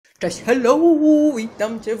Cześć, hello!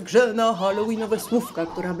 Witam Cię w grze na halloweenowe słówka,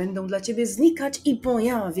 które będą dla Ciebie znikać i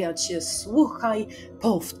pojawiać się. Słuchaj,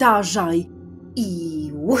 powtarzaj i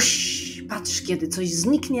łuś! Patrz, kiedy coś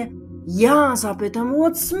zniknie, ja zapytam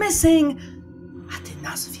what's missing, a Ty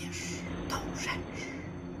nazwiesz tą rzecz.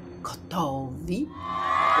 Gotowi?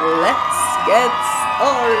 Let's get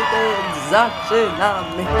started!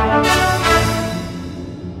 Zaczynamy!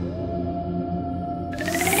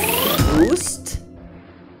 Ghost,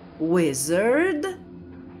 wizard,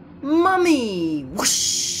 mummy.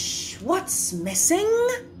 Whoosh! What's missing?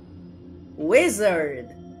 Wizard,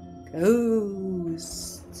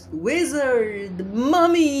 ghost, wizard,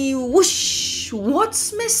 mummy. Whoosh!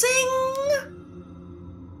 What's missing?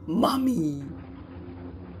 Mummy,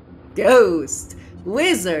 ghost,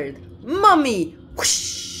 wizard, mummy.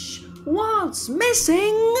 Whoosh! What's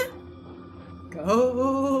missing?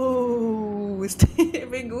 Ghost.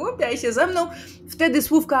 Wygłupiaj się ze mną, wtedy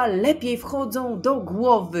słówka lepiej wchodzą do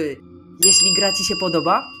głowy. Jeśli gra Ci się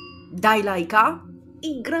podoba, daj lajka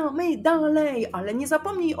i gramy dalej. Ale nie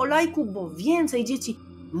zapomnij o lajku, bo więcej dzieci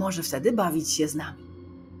może wtedy bawić się z nami.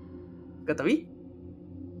 Gotowi?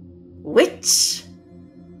 Witch,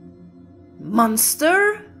 monster,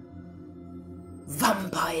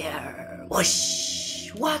 vampire.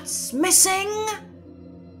 Whoosh! What's missing?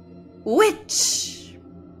 Witch,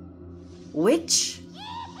 witch,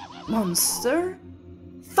 monster,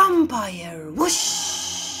 vampire.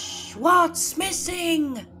 Whoosh! What's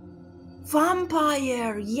missing?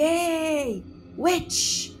 Vampire, yay!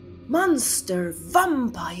 Witch, monster,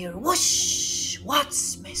 vampire. Whoosh!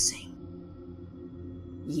 What's missing?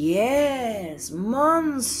 Yes,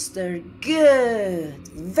 monster, good,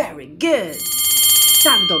 very good.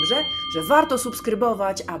 Tak dobrze, że warto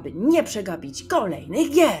subskrybować, aby nie przegapić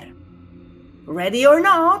kolejnych gier. Ready or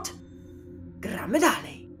not? Gramy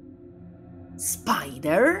dalej.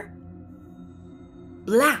 Spider,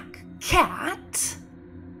 black cat,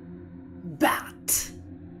 bat.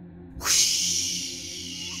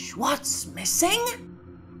 Whoosh! What's missing?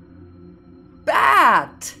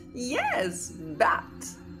 Bat! Yes, bat.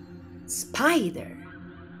 Spider,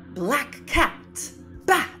 black cat,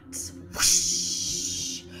 bat.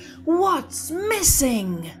 Whoosh! What's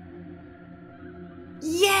missing?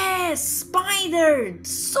 Yes, spider!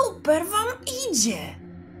 Super wam idzie!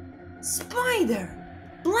 Spider,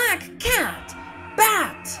 black cat,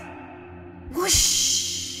 bat.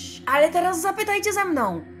 Whoosh! Ale teraz zapytajcie ze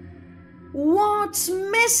mną. What's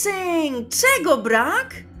missing? Czego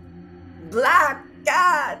brak? Black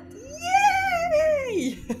cat!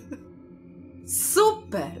 Jej!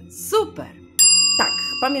 Super, super! Tak,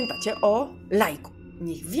 pamiętacie o lajku.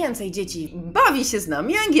 Niech więcej dzieci bawi się z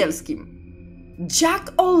nami angielskim.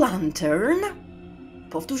 Jack-o'-lantern.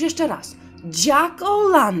 Powtórz jeszcze raz.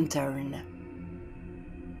 Jack-o'-lantern.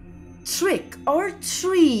 Trick or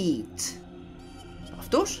treat.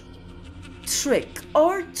 Powtórz. Trick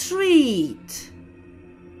or treat.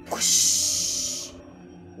 Whoosh!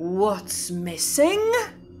 What's missing?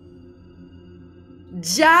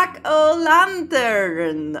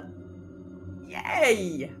 Jack-o'-lantern.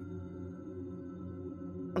 Jej!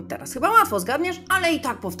 Teraz chyba łatwo zgadniesz, ale i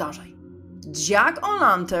tak powtarzaj.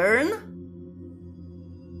 Jack-o'-lantern,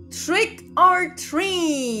 trick or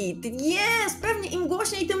treat. Jest, pewnie im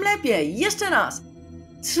głośniej, tym lepiej. Jeszcze raz.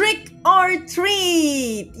 Trick or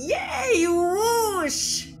treat. Jej,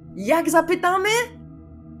 whoosh. Jak zapytamy?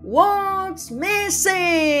 What's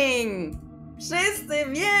missing? Wszyscy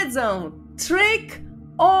wiedzą. Trick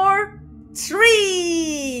or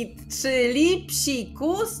treat, czyli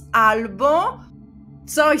psikus albo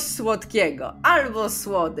coś słodkiego, albo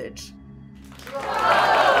słodycz.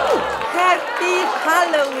 Happy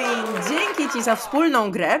Halloween! Dzięki Ci za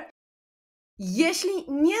wspólną grę. Jeśli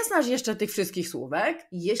nie znasz jeszcze tych wszystkich słówek,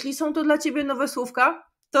 jeśli są to dla Ciebie nowe słówka,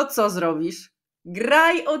 to co zrobisz?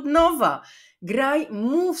 Graj od nowa. Graj,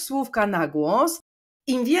 mów słówka na głos.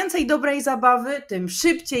 Im więcej dobrej zabawy, tym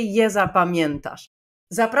szybciej je zapamiętasz.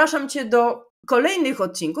 Zapraszam Cię do kolejnych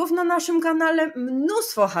odcinków na naszym kanale.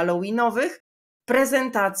 Mnóstwo halloweenowych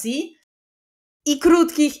prezentacji i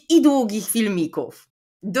krótkich i długich filmików.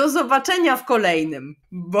 Do zobaczenia w kolejnym.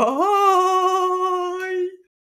 Bye!